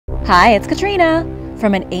Hi, it's Katrina!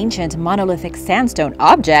 From an ancient monolithic sandstone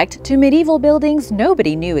object to medieval buildings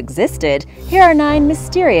nobody knew existed, here are 9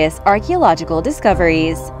 mysterious archaeological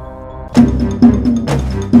discoveries.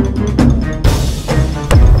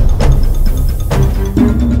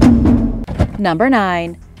 Number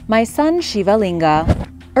 9. My Son Shiva Linga.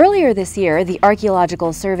 Earlier this year, the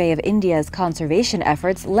Archaeological Survey of India's conservation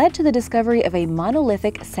efforts led to the discovery of a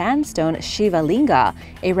monolithic sandstone Shiva Linga,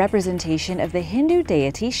 a representation of the Hindu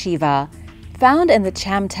deity Shiva. Found in the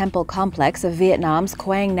Cham temple complex of Vietnam's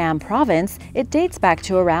Quang Nam province, it dates back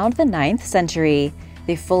to around the 9th century.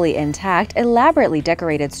 The fully intact, elaborately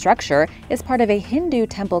decorated structure is part of a Hindu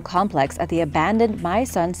temple complex at the abandoned My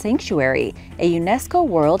Son Sanctuary, a UNESCO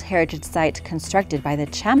World Heritage Site constructed by the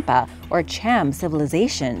Champa or Cham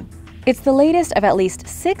civilization. It's the latest of at least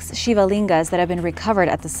 6 Shiva Lingas that have been recovered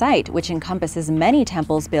at the site, which encompasses many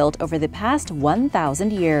temples built over the past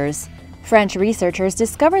 1,000 years. French researchers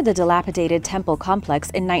discovered the dilapidated temple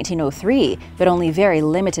complex in 1903, but only very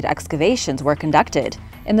limited excavations were conducted.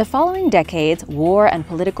 In the following decades, war and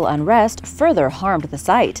political unrest further harmed the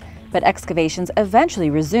site, but excavations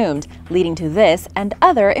eventually resumed, leading to this and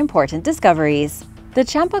other important discoveries. The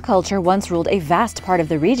Champa culture once ruled a vast part of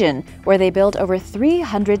the region, where they built over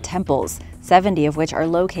 300 temples, 70 of which are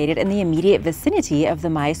located in the immediate vicinity of the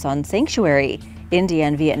My Son Sanctuary. India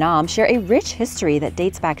and Vietnam share a rich history that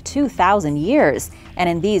dates back 2,000 years, and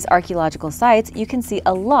in these archaeological sites you can see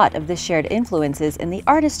a lot of the shared influences in the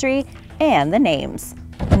artistry and the names.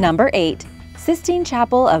 Number 8. Sistine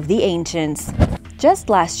Chapel of the Ancients. Just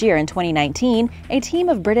last year in 2019, a team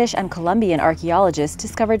of British and Colombian archaeologists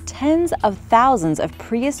discovered tens of thousands of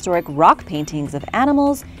prehistoric rock paintings of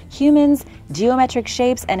animals, humans, geometric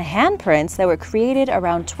shapes, and handprints that were created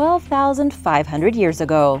around 12,500 years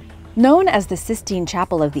ago. Known as the Sistine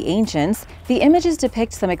Chapel of the Ancients, the images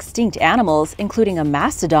depict some extinct animals, including a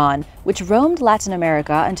mastodon, which roamed Latin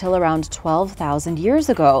America until around 12,000 years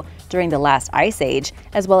ago, during the last ice age,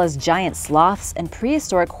 as well as giant sloths and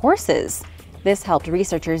prehistoric horses. This helped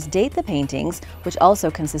researchers date the paintings, which also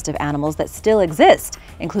consist of animals that still exist,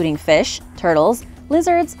 including fish, turtles,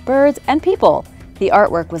 lizards, birds, and people. The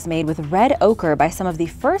artwork was made with red ochre by some of the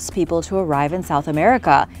first people to arrive in South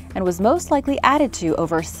America and was most likely added to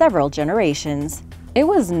over several generations. It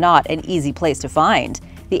was not an easy place to find.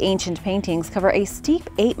 The ancient paintings cover a steep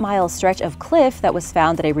 8-mile stretch of cliff that was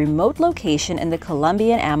found at a remote location in the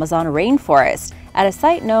Colombian Amazon rainforest, at a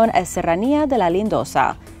site known as Serranía de la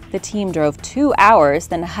Lindosa. The team drove 2 hours,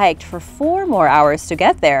 then hiked for 4 more hours to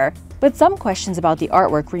get there. But some questions about the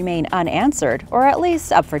artwork remain unanswered, or at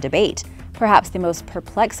least up for debate. Perhaps the most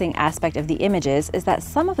perplexing aspect of the images is that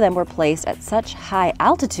some of them were placed at such high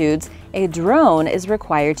altitudes, a drone is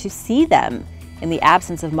required to see them. In the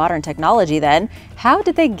absence of modern technology then, how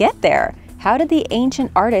did they get there? How did the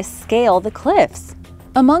ancient artists scale the cliffs?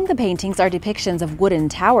 Among the paintings are depictions of wooden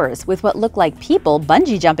towers with what look like people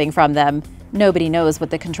bungee jumping from them. Nobody knows what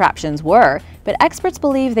the contraptions were, but experts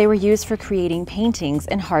believe they were used for creating paintings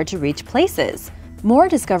in hard-to-reach places. More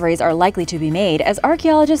discoveries are likely to be made as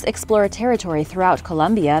archaeologists explore a territory throughout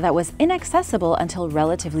Colombia that was inaccessible until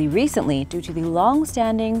relatively recently due to the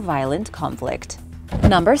long-standing violent conflict.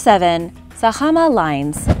 Number 7. Sajama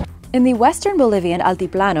Lines. In the western Bolivian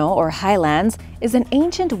altiplano, or highlands, is an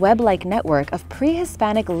ancient web-like network of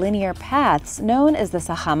pre-Hispanic linear paths known as the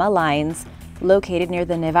Sajama Lines. Located near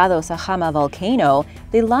the Nevado Sajama volcano,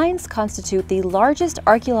 the lines constitute the largest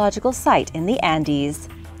archaeological site in the Andes.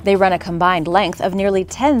 They run a combined length of nearly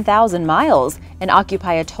 10,000 miles and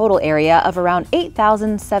occupy a total area of around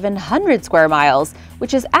 8,700 square miles,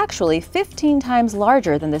 which is actually 15 times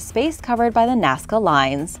larger than the space covered by the Nazca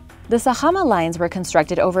Lines. The Sajama Lines were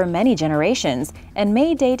constructed over many generations and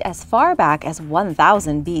may date as far back as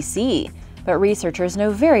 1000 BC, but researchers know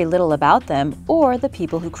very little about them or the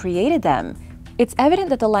people who created them. It's evident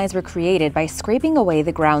that the lines were created by scraping away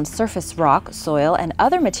the ground's surface rock, soil, and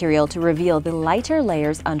other material to reveal the lighter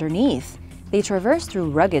layers underneath. They traverse through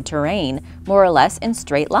rugged terrain, more or less in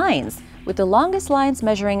straight lines, with the longest lines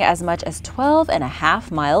measuring as much as 12.5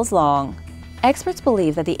 miles long. Experts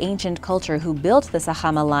believe that the ancient culture who built the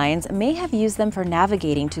Sajama Lines may have used them for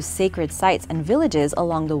navigating to sacred sites and villages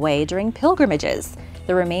along the way during pilgrimages.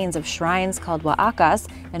 The remains of shrines called huacas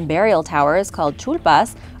and burial towers called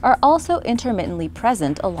chulpas are also intermittently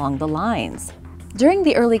present along the lines. During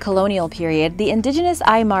the early colonial period, the indigenous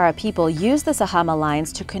Aymara people used the Sajama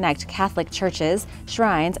Lines to connect Catholic churches,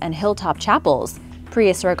 shrines, and hilltop chapels.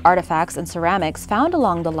 Prehistoric artifacts and ceramics found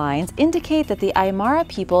along the lines indicate that the Aymara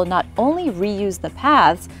people not only reused the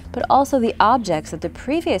paths, but also the objects that the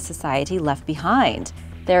previous society left behind.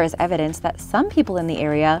 There is evidence that some people in the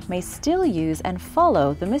area may still use and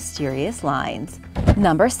follow the mysterious lines.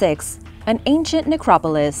 Number 6. An ancient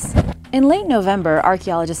necropolis. In late November,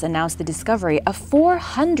 archaeologists announced the discovery of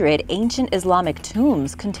 400 ancient Islamic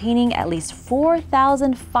tombs containing at least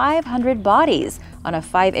 4,500 bodies on a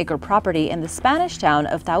 5-acre property in the Spanish town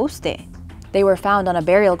of Tauste. They were found on a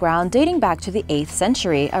burial ground dating back to the 8th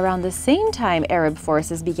century, around the same time Arab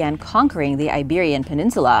forces began conquering the Iberian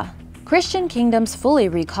Peninsula. Christian kingdoms fully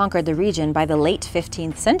reconquered the region by the late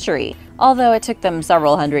 15th century, although it took them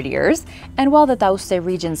several hundred years, and while the Tauste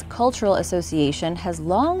region's cultural association has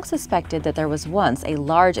long suspected that there was once a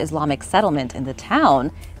large Islamic settlement in the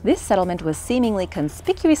town, this settlement was seemingly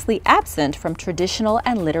conspicuously absent from traditional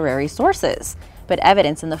and literary sources. But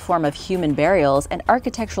evidence in the form of human burials and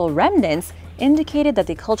architectural remnants indicated that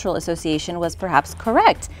the cultural association was perhaps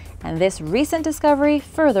correct, and this recent discovery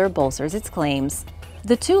further bolsters its claims.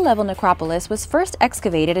 The 2-level necropolis was first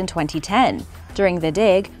excavated in 2010. During the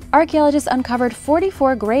dig, archaeologists uncovered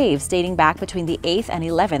 44 graves dating back between the 8th and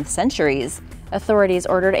 11th centuries. Authorities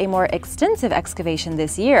ordered a more extensive excavation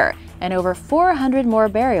this year, and over 400 more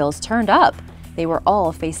burials turned up. They were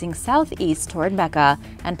all facing southeast toward Mecca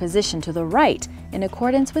and positioned to the right, in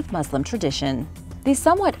accordance with Muslim tradition. The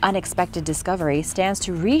somewhat unexpected discovery stands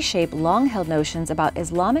to reshape long-held notions about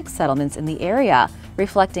Islamic settlements in the area,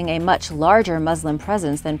 reflecting a much larger Muslim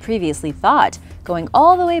presence than previously thought, going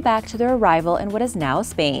all the way back to their arrival in what is now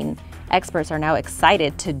Spain. Experts are now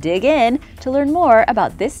excited to dig in to learn more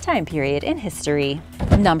about this time period in history.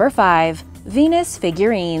 Number 5. Venus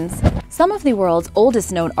figurines. Some of the world's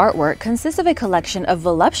oldest known artwork consists of a collection of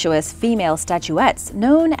voluptuous female statuettes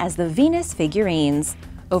known as the Venus figurines.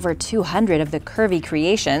 Over 200 of the curvy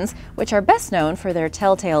creations, which are best known for their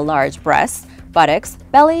telltale large breasts, buttocks,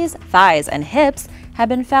 bellies, thighs, and hips, have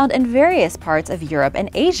been found in various parts of Europe and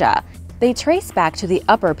Asia. They trace back to the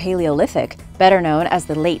Upper Paleolithic, better known as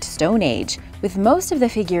the Late Stone Age, with most of the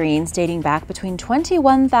figurines dating back between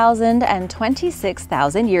 21,000 and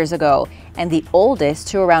 26,000 years ago, and the oldest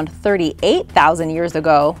to around 38,000 years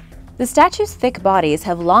ago. The statues' thick bodies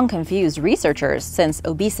have long confused researchers, since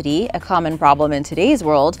obesity, a common problem in today's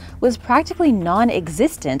world, was practically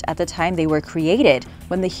non-existent at the time they were created,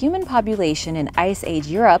 when the human population in Ice Age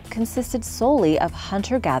Europe consisted solely of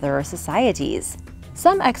hunter-gatherer societies.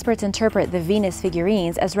 Some experts interpret the Venus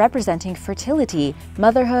figurines as representing fertility,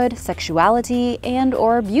 motherhood, sexuality,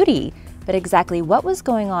 and/or beauty, but exactly what was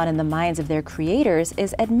going on in the minds of their creators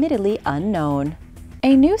is admittedly unknown.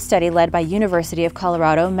 A new study led by University of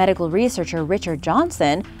Colorado medical researcher Richard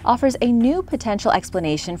Johnson offers a new potential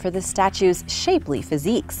explanation for the statues' shapely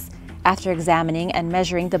physiques. After examining and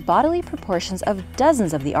measuring the bodily proportions of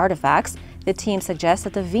dozens of the artifacts, the team suggests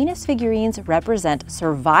that the Venus figurines represent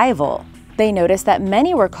survival. They noticed that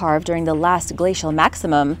many were carved during the last glacial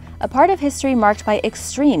maximum, a part of history marked by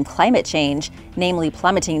extreme climate change, namely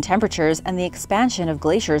plummeting temperatures and the expansion of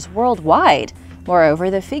glaciers worldwide. Moreover,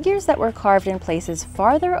 the figures that were carved in places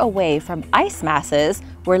farther away from ice masses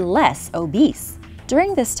were less obese.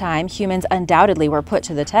 During this time, humans undoubtedly were put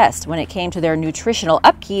to the test when it came to their nutritional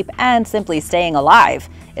upkeep and simply staying alive,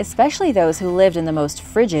 especially those who lived in the most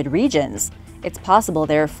frigid regions. It's possible,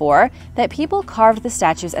 therefore, that people carved the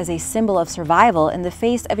statues as a symbol of survival in the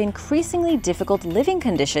face of increasingly difficult living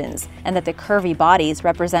conditions, and that the curvy bodies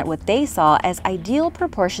represent what they saw as ideal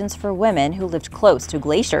proportions for women who lived close to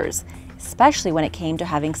glaciers, especially when it came to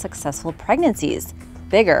having successful pregnancies.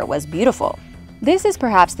 Bigger was beautiful. This is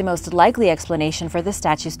perhaps the most likely explanation for the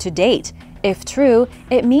statues to date. If true,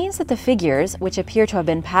 it means that the figures, which appear to have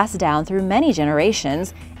been passed down through many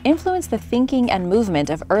generations, influenced the thinking and movement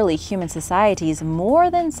of early human societies more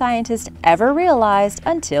than scientists ever realized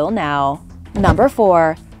until now. Number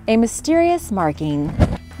 4. A mysterious marking.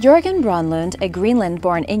 Jørgen Brønlund, a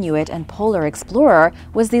Greenland-born Inuit and polar explorer,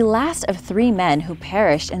 was the last of 3 men who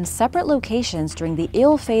perished in separate locations during the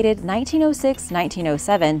ill-fated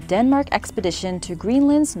 1906-1907 Denmark expedition to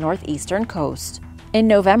Greenland's northeastern coast. In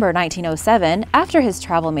November 1907, after his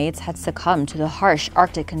travel mates had succumbed to the harsh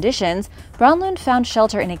Arctic conditions, Brønlund found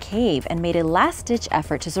shelter in a cave and made a last-ditch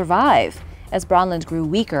effort to survive. As Brønlund grew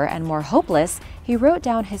weaker and more hopeless, he wrote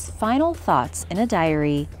down his final thoughts in a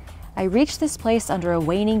diary. "I reached this place under a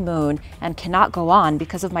waning moon and cannot go on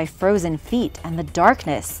because of my frozen feet and the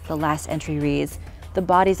darkness," the last entry reads. "The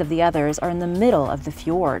bodies of the others are in the middle of the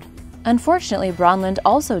fjord." Unfortunately, Brønlund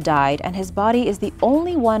also died, and his body is the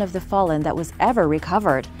only one of the fallen that was ever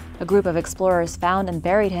recovered. A group of explorers found and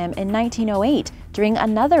buried him in 1908 during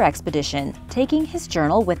another expedition, taking his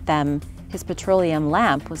journal with them. His petroleum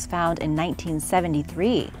lamp was found in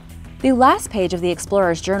 1973. The last page of the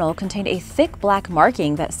explorer's journal contained a thick black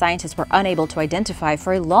marking that scientists were unable to identify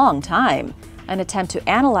for a long time. An attempt to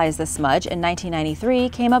analyze the smudge in 1993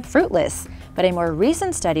 came up fruitless, but a more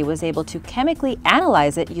recent study was able to chemically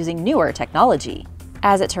analyze it using newer technology.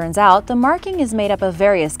 As it turns out, the marking is made up of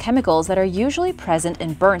various chemicals that are usually present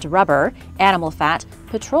in burnt rubber, animal fat,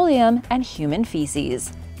 petroleum, and human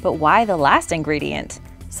feces. But why the last ingredient?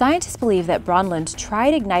 Scientists believe that Bronlund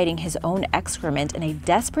tried igniting his own excrement in a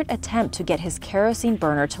desperate attempt to get his kerosene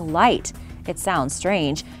burner to light. It sounds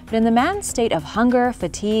strange, but in the man's state of hunger,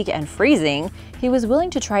 fatigue, and freezing, he was willing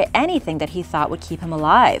to try anything that he thought would keep him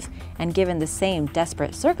alive. And given the same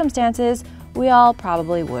desperate circumstances, we all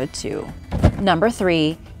probably would too. Number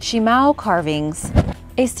 3. Shimao carvings.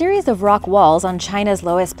 A series of rock walls on China's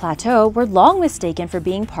lowest plateau were long mistaken for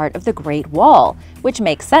being part of the Great Wall, which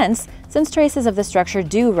makes sense since traces of the structure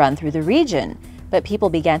do run through the region. But people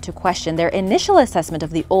began to question their initial assessment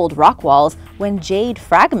of the old rock walls when jade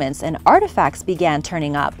fragments and artifacts began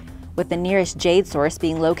turning up. With the nearest jade source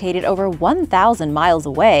being located over 1,000 miles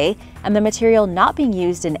away and the material not being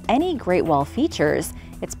used in any Great Wall features,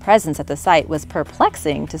 its presence at the site was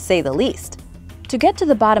perplexing to say the least. To get to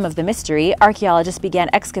the bottom of the mystery, archaeologists began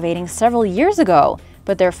excavating several years ago,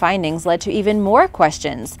 but their findings led to even more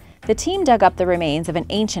questions. The team dug up the remains of an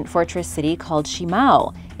ancient fortress city called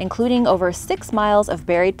Shimao, including over 6 miles of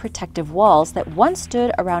buried protective walls that once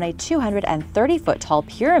stood around a 230-foot-tall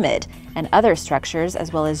pyramid, and other structures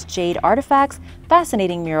as well as jade artifacts,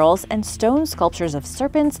 fascinating murals, and stone sculptures of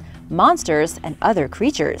serpents, monsters, and other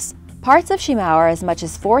creatures. Parts of Shimao are as much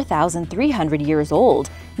as 4,300 years old,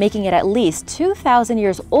 making it at least 2,000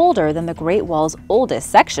 years older than the Great Wall's oldest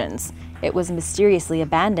sections. It was mysteriously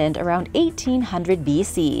abandoned around 1800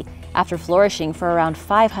 BC, after flourishing for around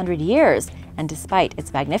 500 years, and despite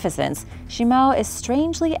its magnificence, Shimao is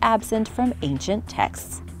strangely absent from ancient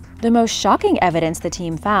texts. The most shocking evidence the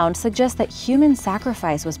team found suggests that human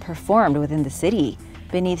sacrifice was performed within the city.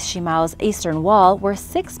 Beneath Shimao's eastern wall were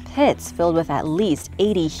 6 pits filled with at least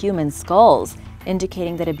 80 human skulls,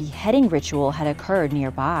 indicating that a beheading ritual had occurred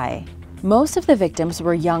nearby. Most of the victims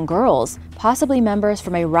were young girls, possibly members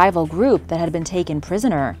from a rival group that had been taken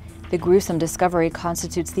prisoner. The gruesome discovery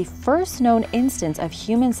constitutes the first known instance of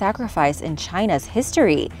human sacrifice in China's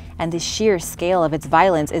history, and the sheer scale of its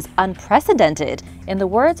violence is unprecedented, in the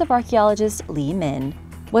words of archaeologist Li Min.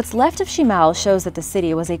 What's left of Shimao shows that the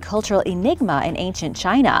city was a cultural enigma in ancient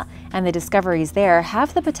China, and the discoveries there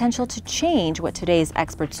have the potential to change what today's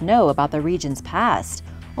experts know about the region's past.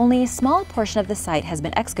 Only a small portion of the site has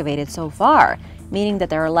been excavated so far, meaning that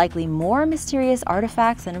there are likely more mysterious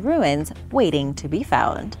artifacts and ruins waiting to be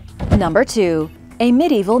found. Number 2. A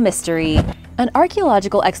medieval mystery. An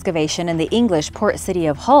archaeological excavation in the English port city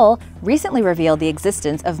of Hull recently revealed the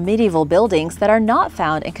existence of medieval buildings that are not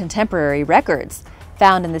found in contemporary records.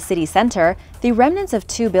 Found in the city center, the remnants of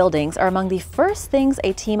 2 buildings are among the first things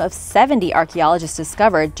a team of 70 archaeologists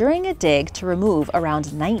discovered during a dig to remove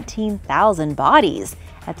around 19,000 bodies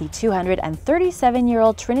at the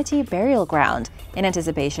 237-year-old Trinity Burial Ground in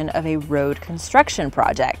anticipation of a road construction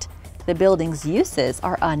project. The building's uses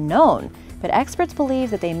are unknown, but experts believe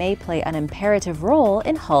that they may play an imperative role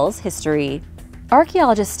in Hull's history.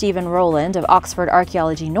 Archaeologist Stephen Rowland of Oxford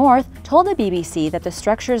Archaeology North told the BBC that the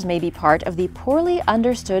structures may be part of the poorly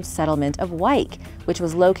understood settlement of Wyke, which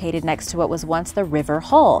was located next to what was once the River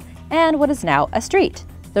Hull and what is now a street.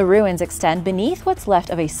 The ruins extend beneath what's left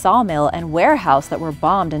of a sawmill and warehouse that were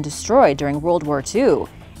bombed and destroyed during World War II.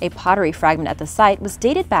 A pottery fragment at the site was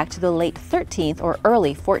dated back to the late 13th or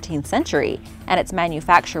early 14th century, and its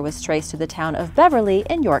manufacture was traced to the town of Beverley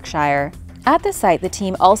in Yorkshire. At the site, the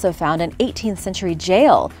team also found an 18th century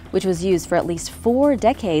jail, which was used for at least 4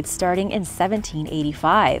 decades starting in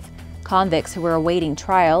 1785. Convicts who were awaiting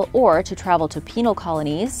trial or to travel to penal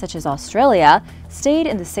colonies, such as Australia, stayed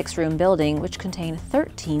in the 6-room building, which contained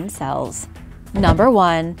 13 cells. Number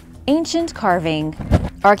 1. Ancient carving.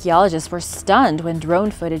 Archaeologists were stunned when drone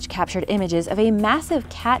footage captured images of a massive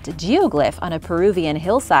cat geoglyph on a Peruvian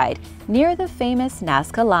hillside near the famous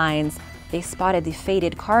Nazca Lines. They spotted the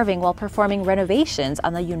faded carving while performing renovations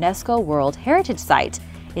on the UNESCO World Heritage Site.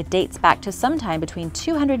 It dates back to sometime between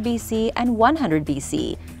 200 BC and 100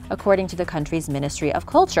 BC, according to the country's Ministry of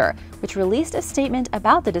Culture, which released a statement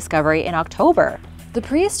about the discovery in October. The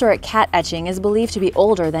prehistoric cat etching is believed to be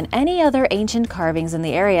older than any other ancient carvings in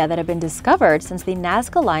the area that have been discovered since the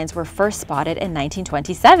Nazca Lines were first spotted in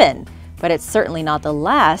 1927. But it's certainly not the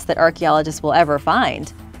last that archaeologists will ever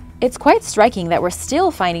find. It's quite striking that we're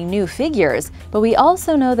still finding new figures, but we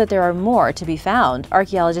also know that there are more to be found,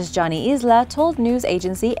 archaeologist Johnny Isla told news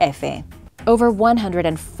agency EFE. Over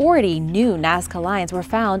 140 new Nazca lines were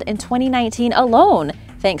found in 2019 alone,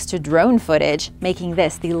 thanks to drone footage, making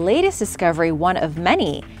this the latest discovery one of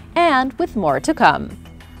many, and with more to come.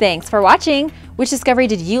 Thanks for watching! Which discovery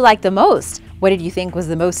did you like the most? What did you think was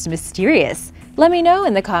the most mysterious? Let me know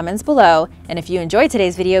in the comments below, and if you enjoyed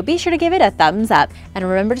today's video, be sure to give it a thumbs up, and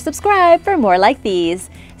remember to subscribe for more like these.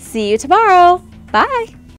 See you tomorrow! Bye!